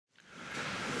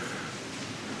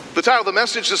The title of the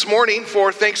message this morning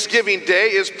for Thanksgiving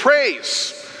Day is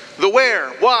Praise. The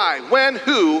where, why, when,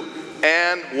 who,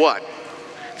 and what.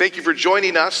 Thank you for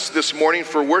joining us this morning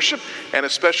for worship, and a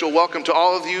special welcome to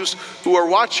all of you who are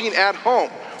watching at home.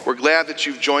 We're glad that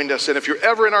you've joined us, and if you're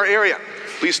ever in our area,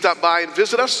 please stop by and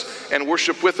visit us and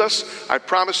worship with us. I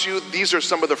promise you, these are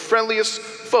some of the friendliest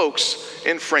folks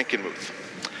in Frankenmuth,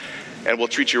 and we'll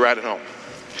treat you right at home.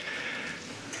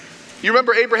 You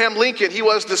remember Abraham Lincoln. He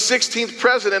was the 16th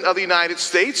president of the United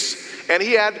States, and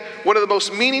he had one of the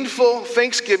most meaningful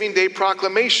Thanksgiving Day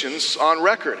proclamations on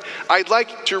record. I'd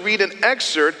like to read an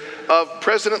excerpt of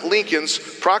President Lincoln's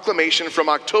proclamation from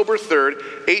October 3rd,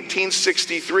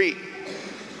 1863.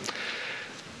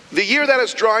 The year that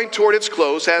is drawing toward its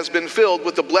close has been filled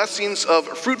with the blessings of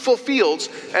fruitful fields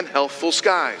and healthful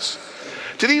skies.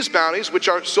 To these bounties, which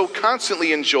are so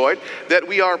constantly enjoyed that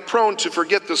we are prone to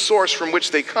forget the source from which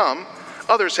they come,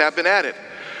 others have been added,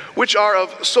 which are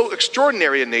of so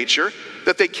extraordinary a nature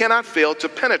that they cannot fail to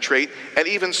penetrate and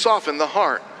even soften the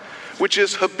heart, which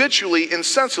is habitually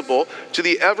insensible to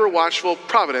the ever-watchful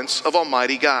providence of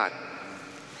Almighty God.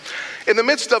 In the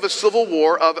midst of a civil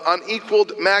war of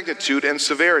unequaled magnitude and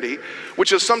severity,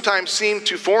 which has sometimes seemed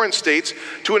to foreign states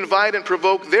to invite and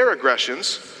provoke their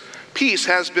aggressions, peace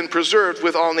has been preserved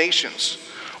with all nations.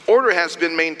 Order has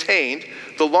been maintained,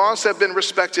 the laws have been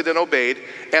respected and obeyed,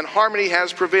 and harmony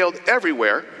has prevailed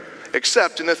everywhere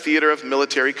except in the theater of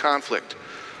military conflict,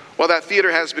 while that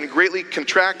theater has been greatly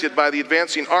contracted by the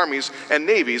advancing armies and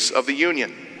navies of the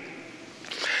Union.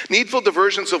 Needful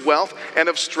diversions of wealth and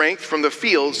of strength from the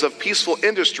fields of peaceful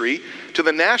industry to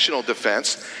the national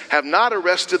defense have not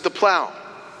arrested the plow,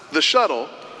 the shuttle,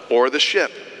 or the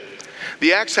ship.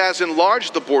 The axe has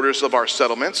enlarged the borders of our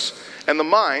settlements, and the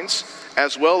mines,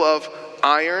 as well of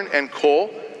iron and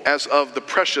coal as of the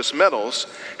precious metals,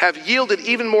 have yielded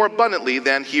even more abundantly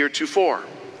than heretofore.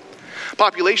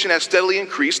 Population has steadily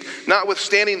increased,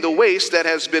 notwithstanding the waste that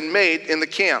has been made in the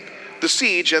camp, the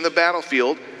siege, and the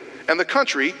battlefield, and the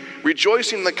country,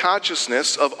 rejoicing in the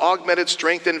consciousness of augmented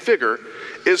strength and vigor,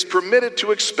 is permitted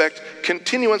to expect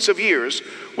continuance of years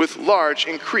with large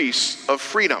increase of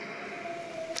freedom.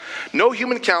 No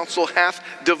human counsel hath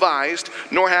devised,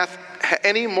 nor hath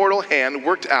any mortal hand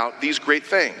worked out these great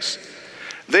things.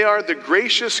 They are the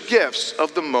gracious gifts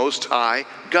of the Most High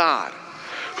God,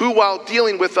 who, while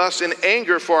dealing with us in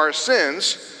anger for our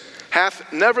sins,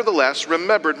 hath nevertheless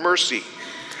remembered mercy.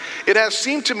 It has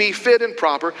seemed to me fit and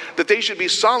proper that they should be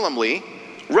solemnly,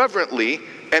 reverently,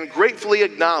 and gratefully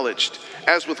acknowledged,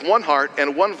 as with one heart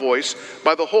and one voice,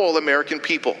 by the whole American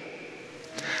people.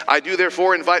 I do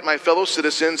therefore invite my fellow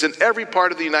citizens in every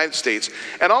part of the United States,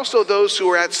 and also those who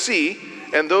are at sea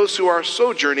and those who are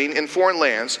sojourning in foreign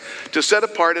lands, to set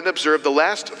apart and observe the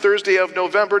last Thursday of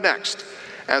November next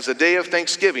as a day of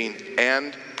thanksgiving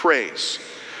and praise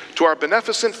to our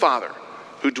beneficent Father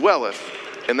who dwelleth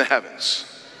in the heavens.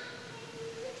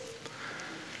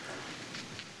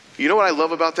 You know what I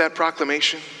love about that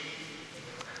proclamation?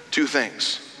 Two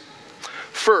things.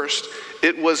 First,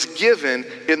 it was given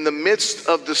in the midst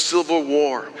of the Civil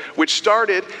War, which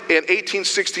started in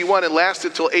 1861 and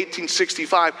lasted till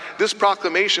 1865. This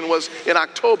proclamation was in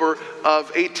October of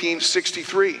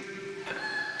 1863.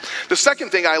 The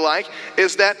second thing I like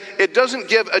is that it doesn't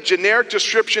give a generic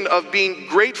description of being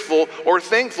grateful or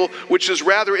thankful, which is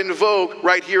rather in vogue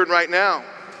right here and right now.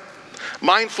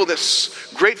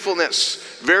 Mindfulness,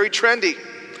 gratefulness, very trendy.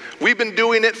 We've been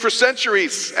doing it for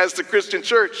centuries as the Christian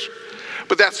church,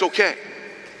 but that's okay.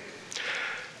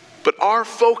 But our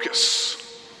focus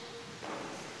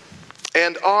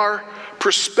and our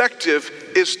perspective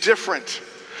is different.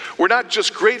 We're not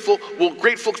just grateful, we're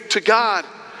grateful to God.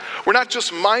 We're not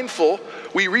just mindful,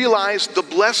 we realize the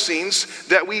blessings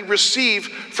that we receive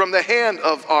from the hand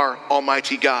of our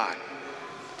Almighty God.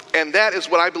 And that is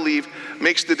what I believe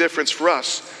makes the difference for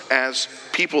us as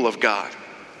people of God.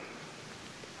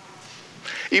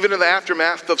 Even in the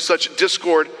aftermath of such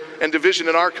discord and division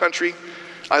in our country,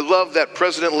 I love that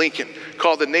President Lincoln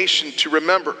called the nation to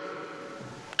remember,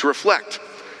 to reflect,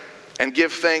 and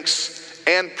give thanks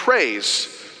and praise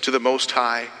to the Most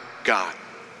High God.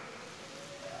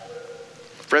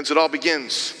 Friends, it all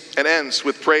begins and ends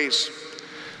with praise.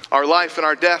 Our life and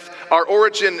our death, our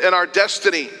origin and our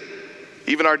destiny,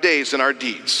 even our days and our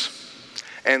deeds.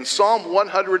 And Psalm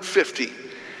 150,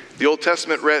 the Old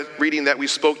Testament reading that we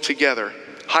spoke together,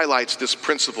 highlights this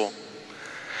principle.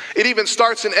 It even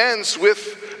starts and ends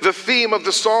with the theme of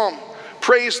the psalm,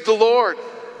 praise the Lord.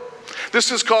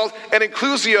 This is called an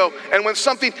inclusio, and when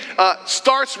something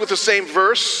starts with the same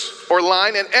verse or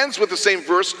line and ends with the same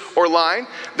verse or line,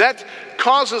 that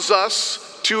causes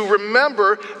us to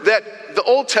remember that the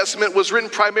Old Testament was written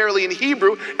primarily in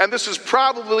Hebrew, and this is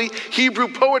probably Hebrew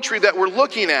poetry that we're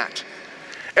looking at.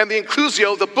 And the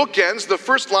inclusio, the bookends, the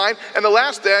first line and the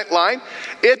last line,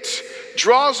 it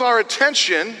draws our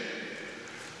attention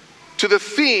to the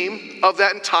theme of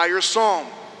that entire psalm.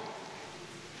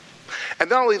 And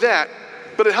not only that,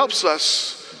 but it helps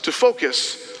us to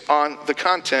focus on the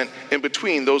content in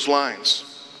between those lines.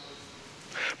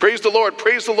 Praise the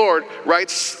Lord,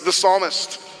 writes the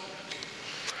psalmist.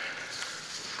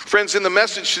 Friends, in the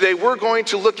message today, we're going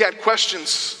to look at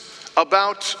questions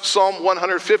about Psalm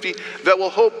 150 that will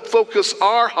focus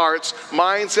our hearts,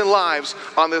 minds, and lives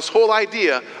on this whole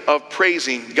idea of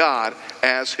praising God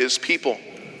as his people.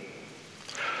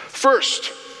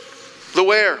 First, the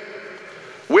where.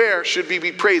 Where should we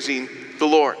be praising the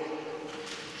Lord?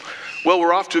 Well,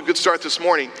 we're off to a good start this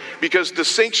morning because the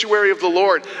sanctuary of the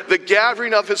Lord, the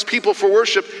gathering of his people for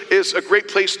worship, is a great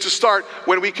place to start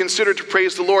when we consider to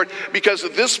praise the Lord, because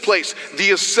this place,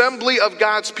 the assembly of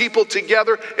God's people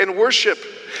together in worship,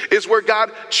 is where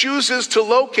God chooses to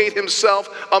locate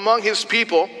himself among his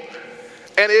people,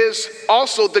 and is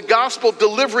also the gospel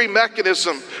delivery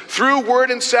mechanism through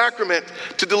word and sacrament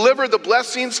to deliver the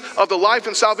blessings of the life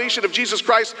and salvation of Jesus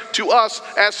Christ to us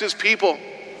as his people.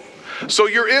 So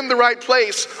you're in the right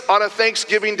place on a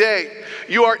Thanksgiving day.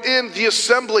 You are in the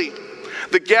assembly,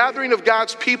 the gathering of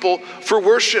God's people for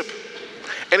worship.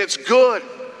 And it's good,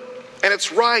 and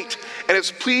it's right, and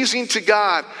it's pleasing to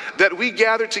God that we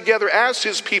gather together as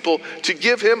his people to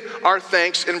give him our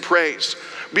thanks and praise.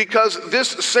 Because this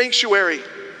sanctuary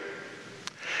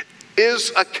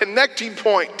is a connecting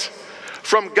point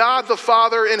from God the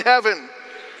Father in heaven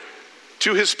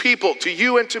to his people, to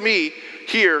you and to me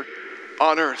here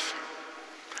on earth.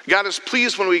 God is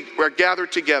pleased when we are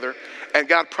gathered together, and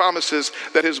God promises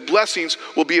that his blessings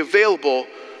will be available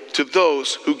to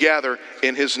those who gather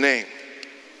in his name.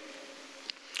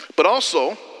 But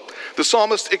also, the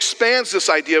psalmist expands this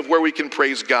idea of where we can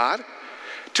praise God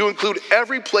to include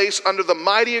every place under the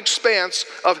mighty expanse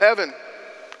of heaven.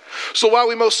 So while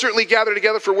we most certainly gather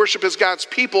together for worship as God's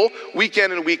people, week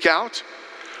in and week out,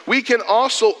 we can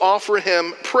also offer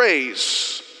him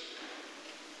praise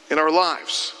in our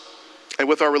lives and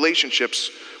with our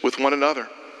relationships with one another.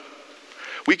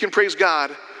 We can praise God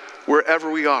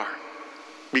wherever we are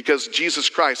because Jesus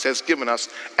Christ has given us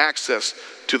access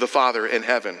to the Father in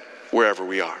heaven wherever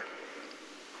we are.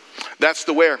 That's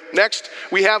the where. Next,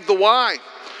 we have the why.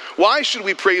 Why should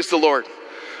we praise the Lord?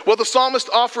 Well, the psalmist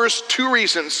offers two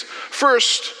reasons.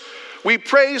 First, we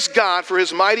praise God for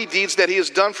his mighty deeds that he has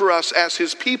done for us as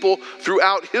his people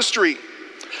throughout history,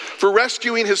 for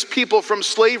rescuing his people from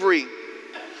slavery,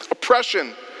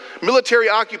 oppression, military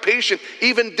occupation,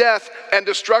 even death and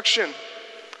destruction.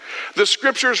 The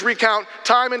scriptures recount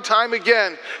time and time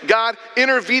again God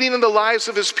intervening in the lives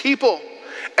of his people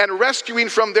and rescuing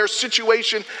from their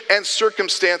situation and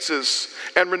circumstances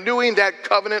and renewing that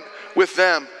covenant with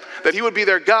them, that he would be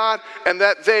their God and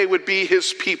that they would be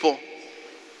his people.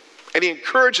 And he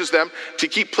encourages them to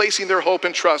keep placing their hope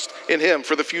and trust in him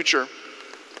for the future.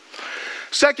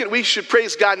 Second, we should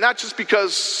praise God not just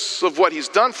because of what he's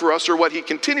done for us or what he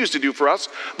continues to do for us,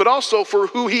 but also for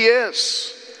who he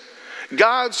is.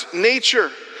 God's nature,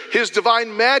 his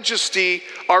divine majesty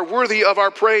are worthy of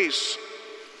our praise.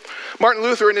 Martin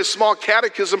Luther, in his small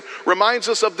catechism, reminds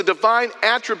us of the divine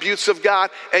attributes of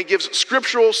God and gives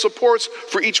scriptural supports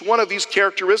for each one of these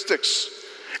characteristics.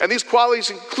 And these qualities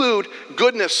include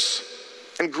goodness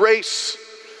and grace,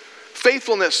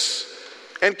 faithfulness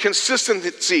and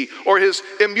consistency, or his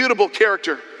immutable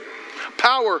character.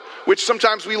 Power, which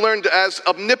sometimes we learned as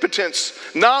omnipotence.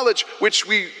 Knowledge, which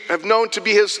we have known to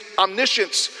be his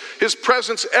omniscience. His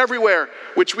presence everywhere,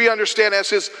 which we understand as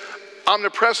his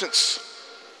omnipresence.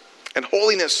 And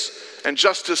holiness and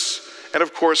justice, and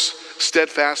of course,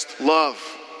 steadfast love.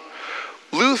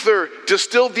 Luther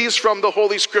distilled these from the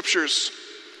Holy Scriptures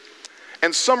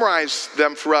and summarized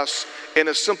them for us in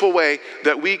a simple way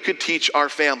that we could teach our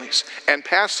families and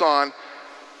pass on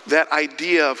that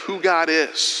idea of who God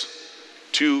is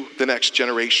to the next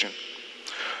generation.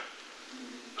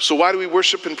 So why do we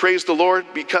worship and praise the Lord?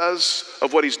 Because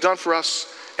of what he's done for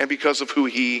us and because of who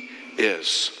he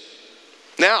is.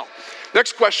 Now,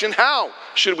 next question, how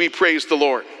should we praise the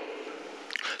Lord?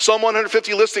 Psalm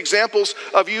 150 lists examples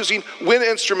of using wind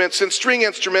instruments and string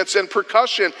instruments and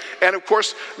percussion, and of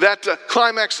course that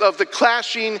climax of the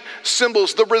clashing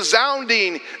cymbals, the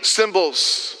resounding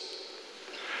cymbals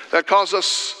that cause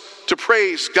us to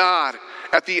praise God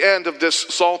at the end of this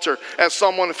psalter, as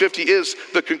Psalm 150 is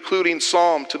the concluding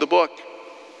psalm to the book.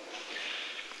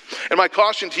 And my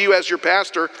caution to you as your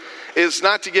pastor is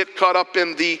not to get caught up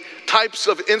in the types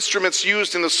of instruments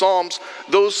used in the Psalms,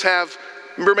 those have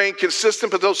remained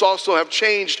consistent, but those also have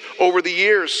changed over the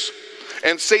years.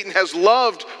 And Satan has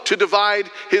loved to divide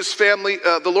his family,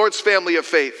 the Lord's family of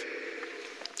faith,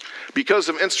 because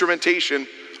of instrumentation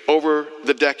over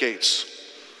the decades.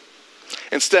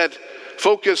 Instead,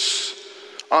 focus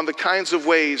on the kinds of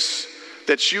ways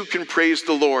that you can praise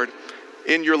the Lord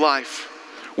in your life,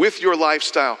 with your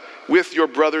lifestyle, with your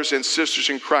brothers and sisters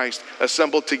in Christ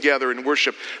assembled together in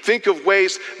worship. Think of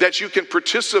ways that you can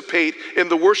participate in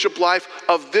the worship life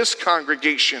of this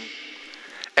congregation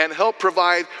and help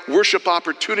provide worship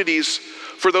opportunities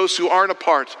for those who aren't a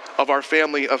part of our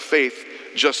family of faith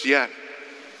just yet.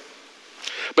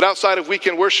 But outside of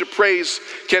weekend worship, praise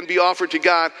can be offered to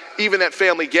God even at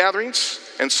family gatherings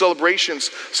and celebrations,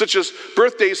 such as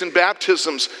birthdays and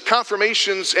baptisms,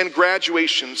 confirmations and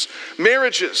graduations,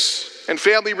 marriages and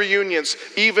family reunions,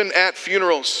 even at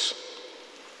funerals.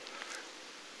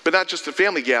 But not just at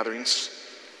family gatherings,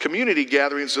 community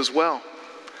gatherings as well.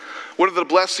 One of the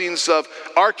blessings of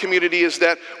our community is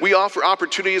that we offer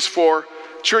opportunities for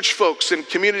church folks and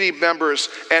community members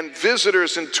and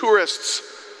visitors and tourists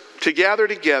to gather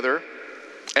together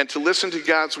and to listen to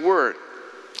God's word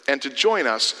and to join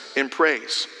us in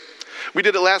praise. We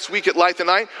did it last week at Light the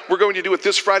Night. We're going to do it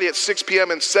this Friday at 6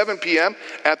 p.m. and 7 p.m.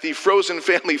 at the Frozen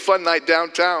Family Fun Night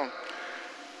downtown.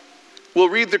 We'll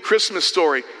read the Christmas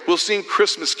story. We'll sing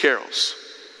Christmas carols.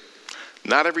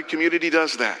 Not every community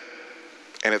does that,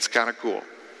 and it's kind of cool.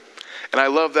 And I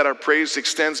love that our praise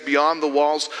extends beyond the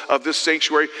walls of this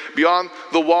sanctuary, beyond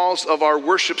the walls of our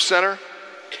worship center,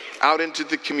 out into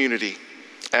the community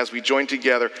as we join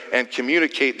together and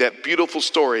communicate that beautiful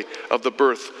story of the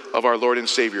birth of our Lord and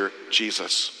Savior,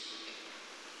 Jesus.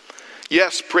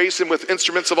 Yes, praise him with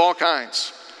instruments of all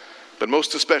kinds, but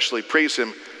most especially praise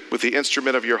him with the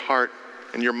instrument of your heart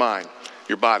and your mind,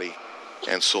 your body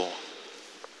and soul.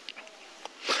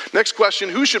 Next question,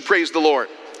 who should praise the Lord?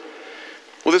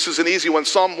 Well, this is an easy one.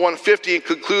 Psalm 150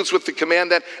 concludes with the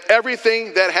command that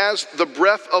everything that has the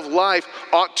breath of life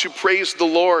ought to praise the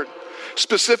Lord.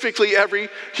 Specifically, every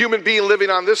human being living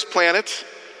on this planet,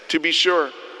 to be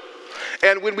sure.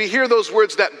 And when we hear those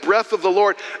words, that breath of the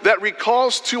Lord, that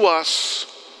recalls to us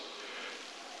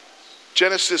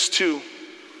Genesis 2,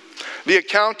 the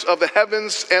account of the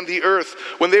heavens and the earth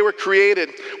when they were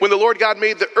created. When the Lord God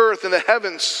made the earth and the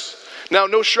heavens, now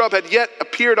no shrub had yet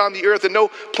appeared on the earth, and no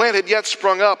plant had yet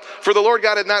sprung up. For the Lord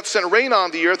God had not sent rain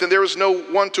on the earth, and there was no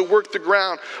one to work the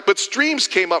ground. But streams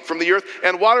came up from the earth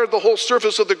and watered the whole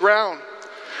surface of the ground.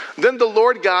 Then the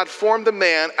Lord God formed the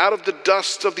man out of the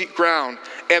dust of the ground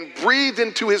and breathed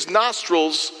into his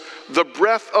nostrils the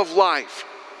breath of life.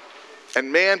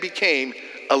 And man became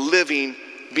a living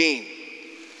being.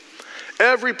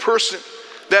 Every person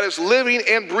that is living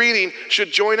and breathing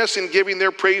should join us in giving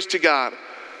their praise to God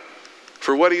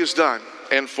for what he has done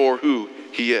and for who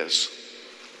he is,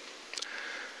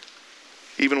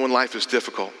 even when life is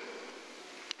difficult.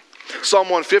 Psalm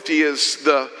 150 is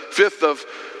the fifth of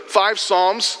 5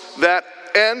 psalms that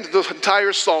end the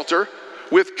entire Psalter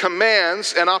with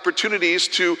commands and opportunities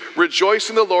to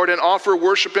rejoice in the Lord and offer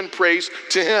worship and praise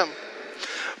to him.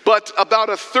 But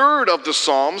about a third of the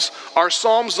psalms are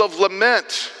psalms of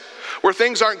lament, where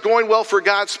things aren't going well for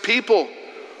God's people,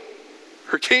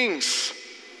 her kings,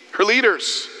 her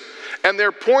leaders, and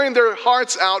they're pouring their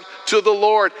hearts out to the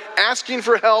Lord, asking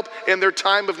for help in their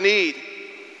time of need.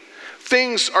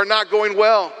 Things are not going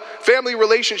well. Family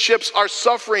relationships are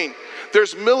suffering.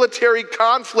 There's military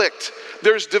conflict.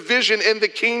 There's division in the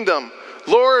kingdom.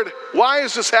 Lord, why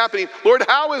is this happening? Lord,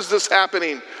 how is this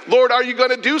happening? Lord, are you going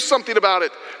to do something about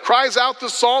it? Cries out the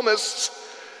psalmist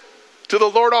to the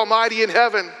Lord Almighty in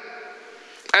heaven,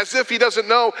 as if he doesn't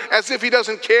know, as if he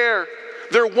doesn't care.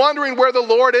 They're wondering where the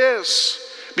Lord is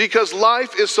because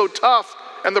life is so tough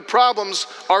and the problems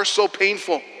are so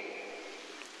painful.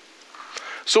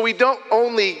 So we don't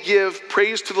only give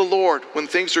praise to the Lord when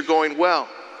things are going well,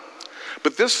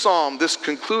 but this psalm, this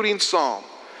concluding psalm,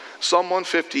 Psalm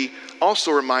 150,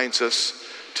 also reminds us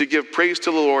to give praise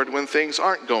to the Lord when things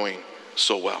aren't going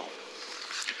so well.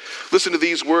 Listen to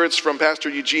these words from Pastor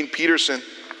Eugene Peterson.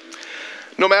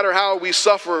 No matter how we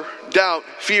suffer, doubt,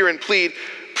 fear, and plead,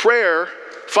 prayer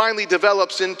finally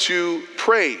develops into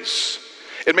praise.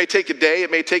 It may take a day, it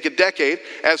may take a decade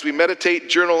as we meditate,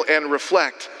 journal, and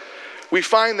reflect. We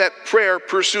find that prayer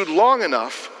pursued long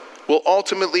enough will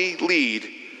ultimately lead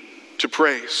to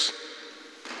praise.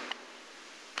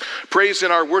 Praise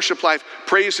in our worship life,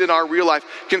 praise in our real life.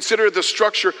 Consider the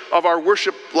structure of our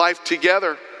worship life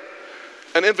together.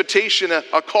 An invitation,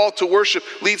 a call to worship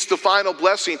leads to final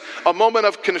blessing. A moment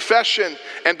of confession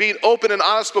and being open and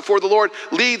honest before the Lord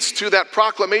leads to that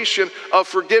proclamation of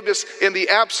forgiveness in the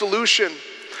absolution,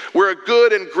 where a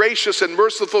good and gracious and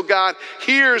merciful God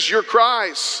hears your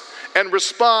cries and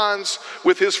responds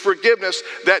with his forgiveness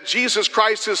that Jesus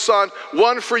Christ, his Son,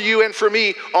 won for you and for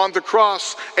me on the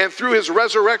cross and through his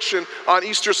resurrection on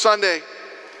Easter Sunday.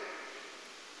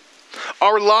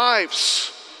 Our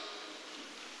lives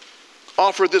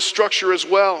offer this structure as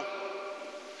well,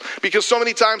 because so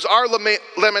many times our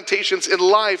lamentations in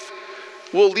life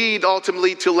will lead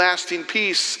ultimately to lasting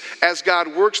peace as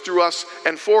God works through us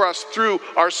and for us through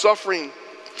our suffering.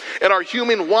 And our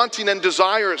human wanting and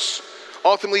desires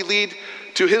ultimately lead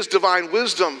to his divine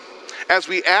wisdom as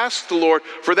we ask the Lord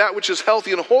for that which is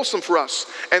healthy and wholesome for us.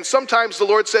 And sometimes the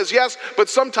Lord says yes, but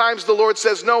sometimes the Lord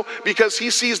says no, because he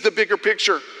sees the bigger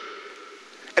picture.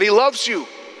 And he loves you.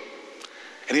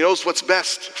 And he knows what's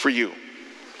best for you.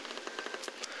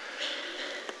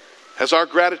 As our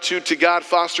gratitude to God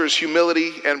fosters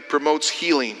humility and promotes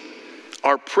healing,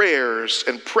 our prayers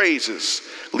and praises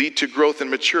lead to growth and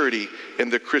maturity in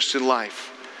the Christian life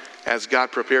as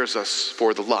God prepares us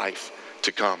for the life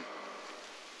to come.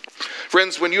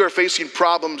 Friends, when you are facing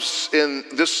problems in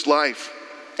this life,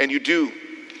 and you do,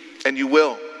 and you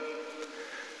will,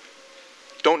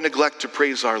 don't neglect to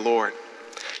praise our Lord.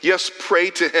 Yes,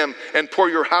 pray to him and pour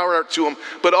your heart out to him,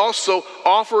 but also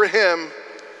offer him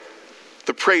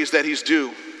the praise that he's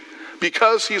due,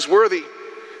 because he's worthy,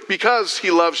 because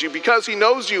he loves you, because he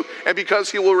knows you, and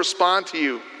because he will respond to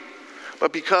you,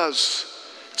 but because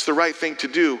it's the right thing to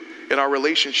do in our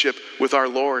relationship with our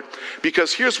Lord.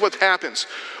 Because here's what happens.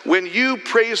 When you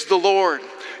praise the Lord,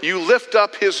 you lift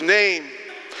up his name,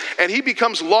 and he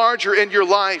becomes larger in your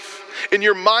life, in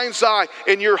your mind's eye,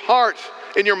 in your heart,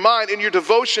 in your mind, in your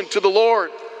devotion to the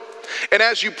Lord. And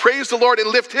as you praise the Lord and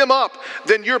lift him up,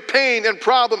 then your pain and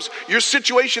problems, your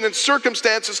situation and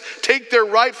circumstances take their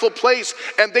rightful place,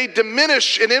 and they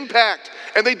diminish in impact,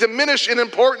 and they diminish in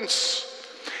importance.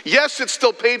 Yes, it's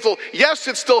still painful. Yes,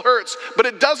 it still hurts, but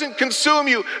it doesn't consume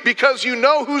you, because you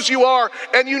know whose you are,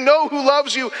 and you know who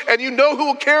loves you, and you know who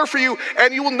will care for you,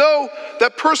 and you will know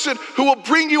that person who will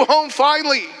bring you home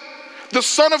finally, the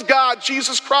Son of God,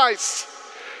 Jesus Christ,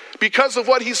 because of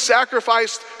what he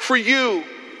sacrificed for you.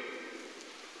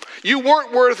 You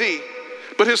weren't worthy,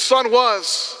 but his Son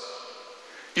was.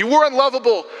 You were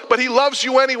unlovable, but he loves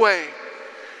you anyway.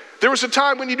 There was a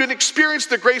time when you didn't experience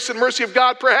the grace and mercy of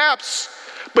God, perhaps,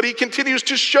 but he continues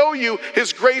to show you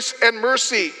his grace and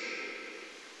mercy.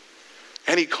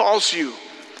 And he calls you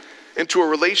into a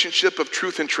relationship of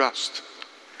truth and trust.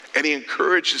 And he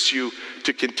encourages you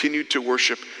to continue to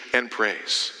worship and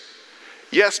praise.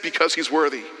 Yes, because he's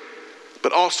worthy,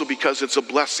 but also because it's a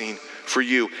blessing for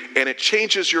you. And it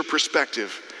changes your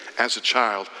perspective as a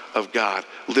child of God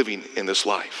living in this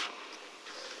life.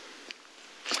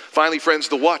 Finally, friends,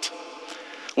 the what?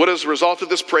 What is the result of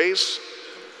this praise?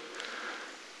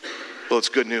 Well, it's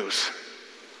good news.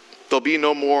 There'll be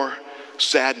no more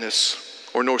sadness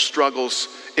or no struggles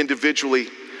individually.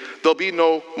 There'll be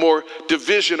no more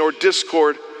division or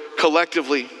discord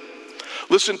collectively.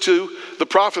 Listen to the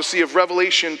prophecy of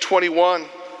Revelation 21.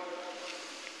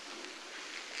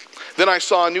 Then I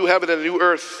saw a new heaven and a new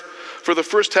earth, for the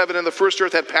first heaven and the first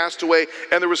earth had passed away,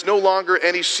 and there was no longer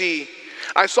any sea.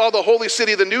 I saw the holy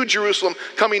city, the new Jerusalem,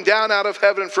 coming down out of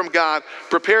heaven from God,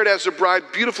 prepared as a bride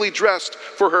beautifully dressed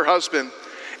for her husband.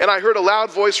 And I heard a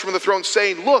loud voice from the throne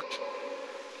saying, "Look,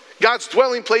 God's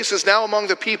dwelling place is now among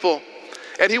the people,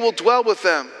 and he will dwell with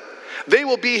them. They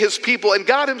will be his people, and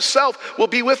God himself will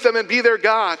be with them and be their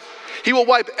God. He will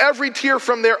wipe every tear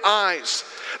from their eyes.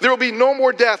 There will be no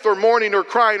more death or mourning or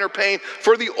crying or pain,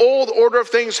 for the old order of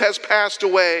things has passed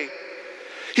away."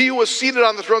 He who was seated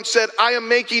on the throne said, "I am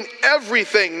making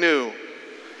everything new."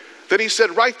 Then he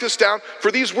said, "Write this down, for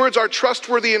these words are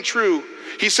trustworthy and true."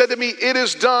 He said to me, "It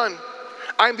is done.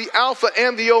 I am the Alpha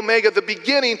and the Omega, the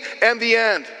beginning and the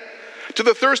end. To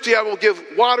the thirsty I will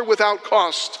give water without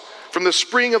cost from the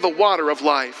spring of the water of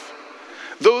life.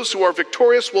 Those who are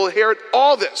victorious will inherit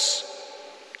all this,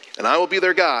 and I will be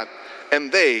their God,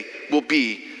 and they will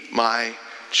be my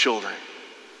children."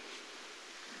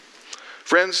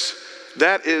 Friends,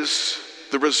 that is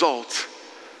the result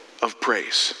of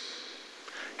praise.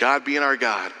 God being our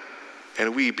God,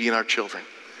 and we being our children,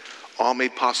 all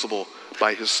made possible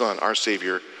by his Son, our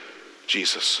Savior,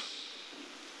 Jesus.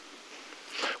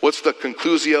 What's the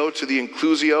conclusio to the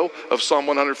inclusio of Psalm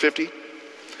 150?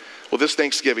 Well, this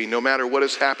Thanksgiving, no matter what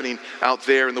is happening out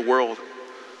there in the world,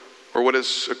 or what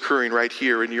is occurring right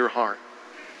here in your heart,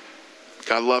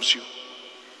 God loves you.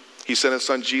 He sent his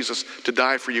son Jesus to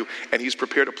die for you, and he's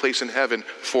prepared a place in heaven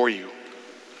for you.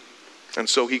 And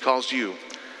so he calls you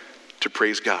to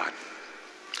praise God.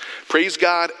 Praise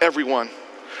God, everyone.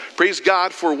 Praise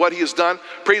God for what he has done.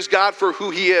 Praise God for who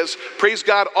he is. Praise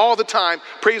God all the time.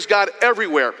 Praise God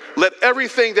everywhere. Let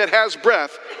everything that has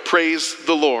breath praise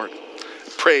the Lord.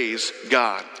 Praise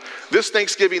God. This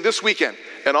Thanksgiving, this weekend,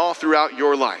 and all throughout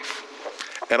your life.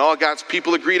 And all God's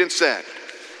people agreed and said,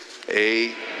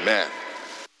 amen.